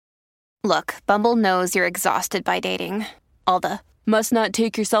Look, Bumble knows you're exhausted by dating. All the must not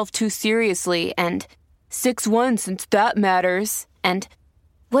take yourself too seriously and 6'1" since that matters. And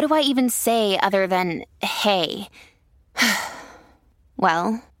what do I even say other than hey?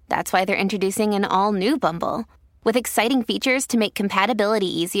 Well, that's why they're introducing an all-new Bumble with exciting features to make compatibility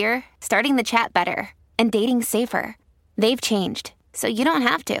easier, starting the chat better, and dating safer. They've changed, so you don't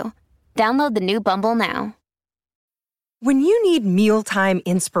have to. Download the new Bumble now. When you need mealtime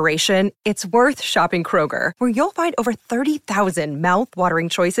inspiration, it's worth shopping Kroger, where you'll find over 30,000 mouth-watering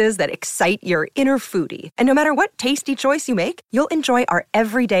choices that excite your inner foodie. And no matter what tasty choice you make, you'll enjoy our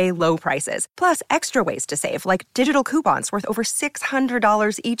everyday low prices, plus extra ways to save, like digital coupons worth over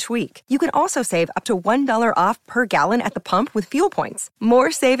 $600 each week. You can also save up to $1 off per gallon at the pump with fuel points.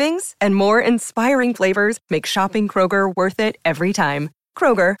 More savings and more inspiring flavors make shopping Kroger worth it every time.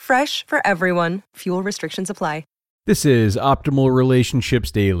 Kroger, fresh for everyone. Fuel restrictions apply. This is Optimal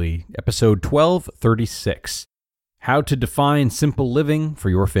Relationships Daily, episode 1236, How to Define Simple Living for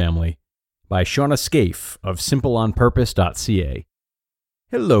Your Family, by Shauna Scaife of simpleonpurpose.ca.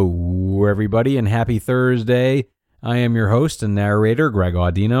 Hello, everybody, and happy Thursday. I am your host and narrator, Greg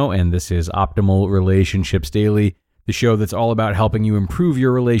Audino, and this is Optimal Relationships Daily, the show that's all about helping you improve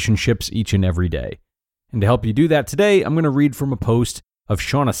your relationships each and every day. And to help you do that today, I'm going to read from a post of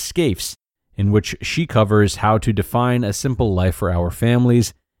Shauna Scaife's, in which she covers how to define a simple life for our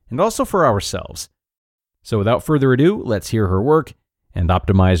families and also for ourselves. So without further ado, let's hear her work and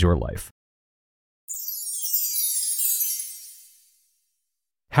optimize your life.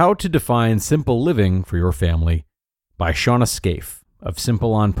 How to Define Simple Living for Your Family by Shauna Scaife of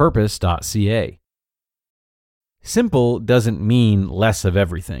simpleonpurpose.ca. Simple doesn't mean less of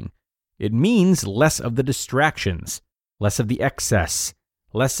everything. It means less of the distractions, less of the excess,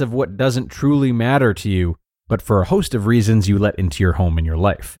 less of what doesn't truly matter to you, but for a host of reasons you let into your home and your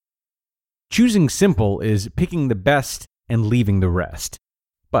life. Choosing simple is picking the best and leaving the rest.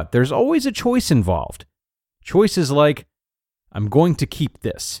 But there's always a choice involved. Choices like, I'm going to keep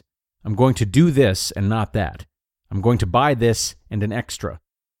this. I'm going to do this and not that. I'm going to buy this and an extra.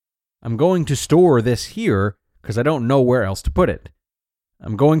 I'm going to store this here because I don't know where else to put it.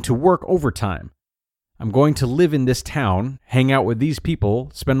 I'm going to work overtime. I'm going to live in this town, hang out with these people,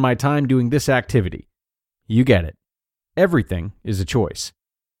 spend my time doing this activity. You get it. Everything is a choice.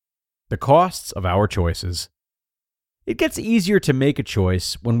 The costs of our choices. It gets easier to make a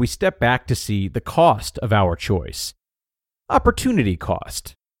choice when we step back to see the cost of our choice. Opportunity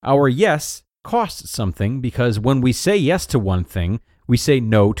cost. Our yes costs something because when we say yes to one thing, we say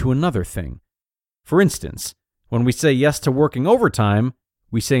no to another thing. For instance, when we say yes to working overtime,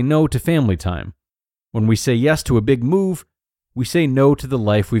 we say no to family time. When we say yes to a big move, we say no to the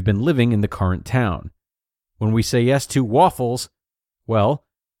life we've been living in the current town. When we say yes to waffles, well,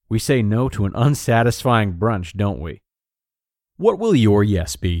 we say no to an unsatisfying brunch, don't we? What will your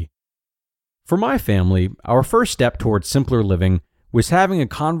yes be? For my family, our first step towards simpler living was having a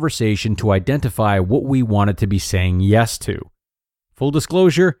conversation to identify what we wanted to be saying yes to. Full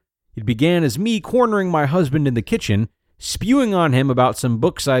disclosure, it began as me cornering my husband in the kitchen, spewing on him about some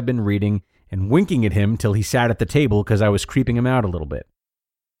books I'd been reading, and winking at him till he sat at the table because I was creeping him out a little bit.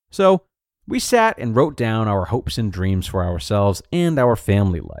 So, we sat and wrote down our hopes and dreams for ourselves and our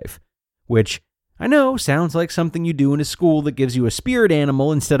family life, which I know sounds like something you do in a school that gives you a spirit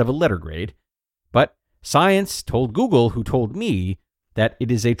animal instead of a letter grade, but science told Google, who told me, that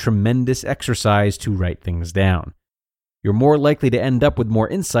it is a tremendous exercise to write things down. You're more likely to end up with more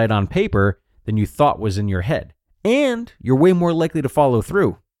insight on paper than you thought was in your head, and you're way more likely to follow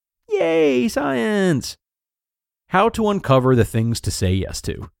through. Yay, science! How to uncover the things to say yes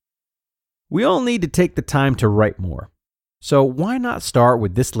to. We all need to take the time to write more. So why not start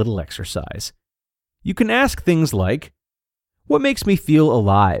with this little exercise? You can ask things like, what makes me feel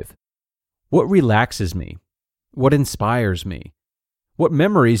alive? What relaxes me? What inspires me? What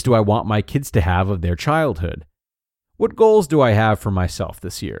memories do I want my kids to have of their childhood? What goals do I have for myself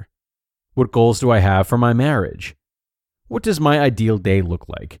this year? What goals do I have for my marriage? What does my ideal day look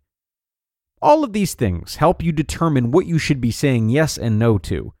like? All of these things help you determine what you should be saying yes and no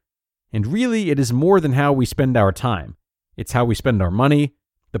to. And really, it is more than how we spend our time. It's how we spend our money,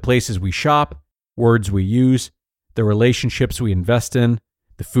 the places we shop, words we use, the relationships we invest in,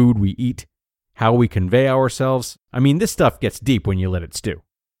 the food we eat, how we convey ourselves. I mean, this stuff gets deep when you let it stew.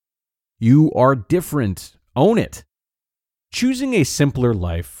 You are different. Own it. Choosing a simpler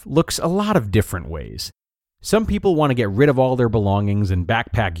life looks a lot of different ways. Some people want to get rid of all their belongings and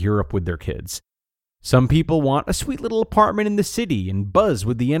backpack Europe with their kids. Some people want a sweet little apartment in the city and buzz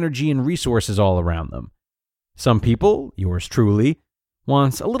with the energy and resources all around them. Some people, yours truly,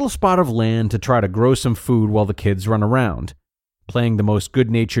 wants a little spot of land to try to grow some food while the kids run around, playing the most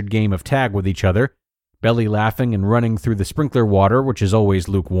good-natured game of tag with each other, belly laughing and running through the sprinkler water, which is always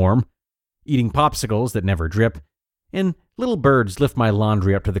lukewarm, eating popsicles that never drip, and little birds lift my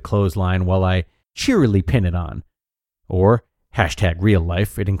laundry up to the clothesline while I cheerily pin it on. Or, #real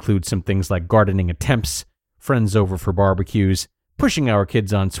life, it includes some things like gardening attempts, friends over for barbecues, pushing our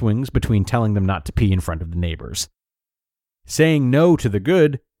kids on swings between telling them not to pee in front of the neighbors. Saying no to the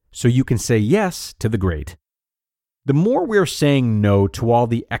good so you can say yes to the great. The more we're saying no to all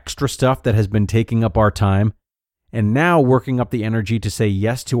the extra stuff that has been taking up our time, and now working up the energy to say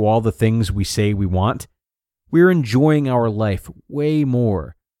yes to all the things we say we want, we're enjoying our life way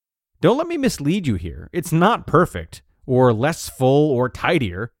more. Don't let me mislead you here. It's not perfect, or less full, or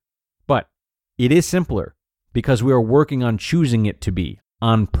tidier, but it is simpler because we are working on choosing it to be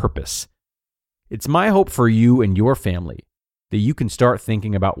on purpose. It's my hope for you and your family that you can start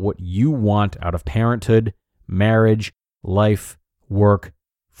thinking about what you want out of parenthood, marriage, life, work,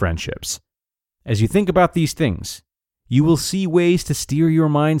 friendships. As you think about these things, you will see ways to steer your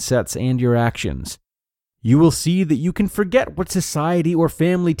mindsets and your actions. You will see that you can forget what society or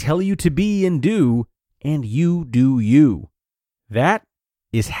family tell you to be and do, and you do you. That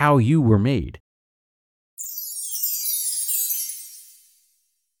is how you were made.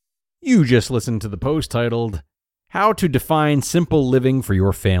 You just listened to the post titled, How to Define Simple Living for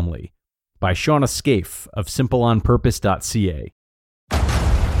Your Family by Shauna Scaife of simpleonpurpose.ca.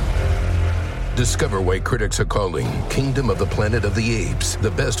 Discover why critics are calling Kingdom of the Planet of the Apes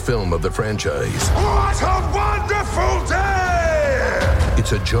the best film of the franchise. What a wonderful day!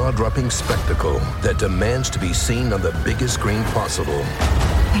 It's a jaw-dropping spectacle that demands to be seen on the biggest screen possible.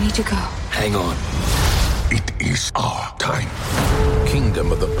 We need to go. Hang on. It is our time.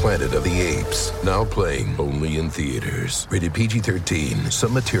 Kingdom of the Planet of the Apes. Now playing only in theaters. Rated PG-13.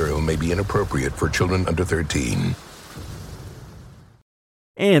 Some material may be inappropriate for children under 13.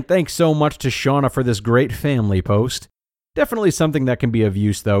 And thanks so much to Shauna for this great family post. Definitely something that can be of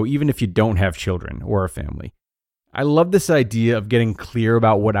use, though, even if you don't have children or a family. I love this idea of getting clear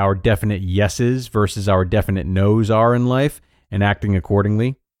about what our definite yeses versus our definite nos are in life and acting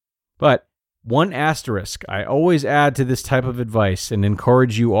accordingly. But one asterisk I always add to this type of advice and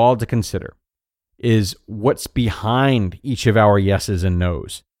encourage you all to consider is what's behind each of our yeses and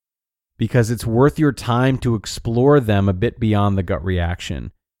nos. Because it's worth your time to explore them a bit beyond the gut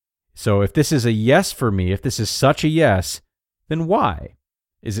reaction. So if this is a yes for me, if this is such a yes, then why?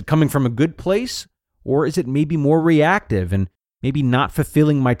 Is it coming from a good place? Or is it maybe more reactive and maybe not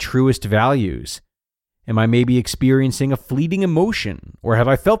fulfilling my truest values? Am I maybe experiencing a fleeting emotion? Or have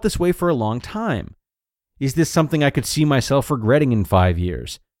I felt this way for a long time? Is this something I could see myself regretting in 5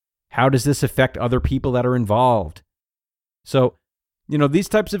 years? How does this affect other people that are involved? So, these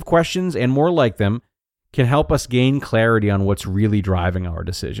types of questions and more like them can help us gain clarity on what's really driving our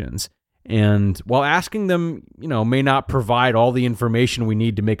decisions. And while asking them, may not provide all the information we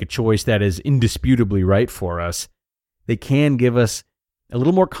need to make a choice that is indisputably right for us, they can give us a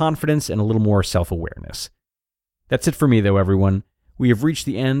little more confidence and a little more self-awareness. That's it for me, though, everyone. We have reached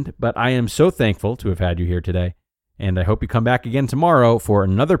the end, but I am so thankful to have had you here today, and I hope you come back again tomorrow for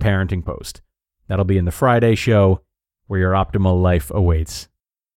another parenting post. That'll be in the Friday show, where your optimal life awaits.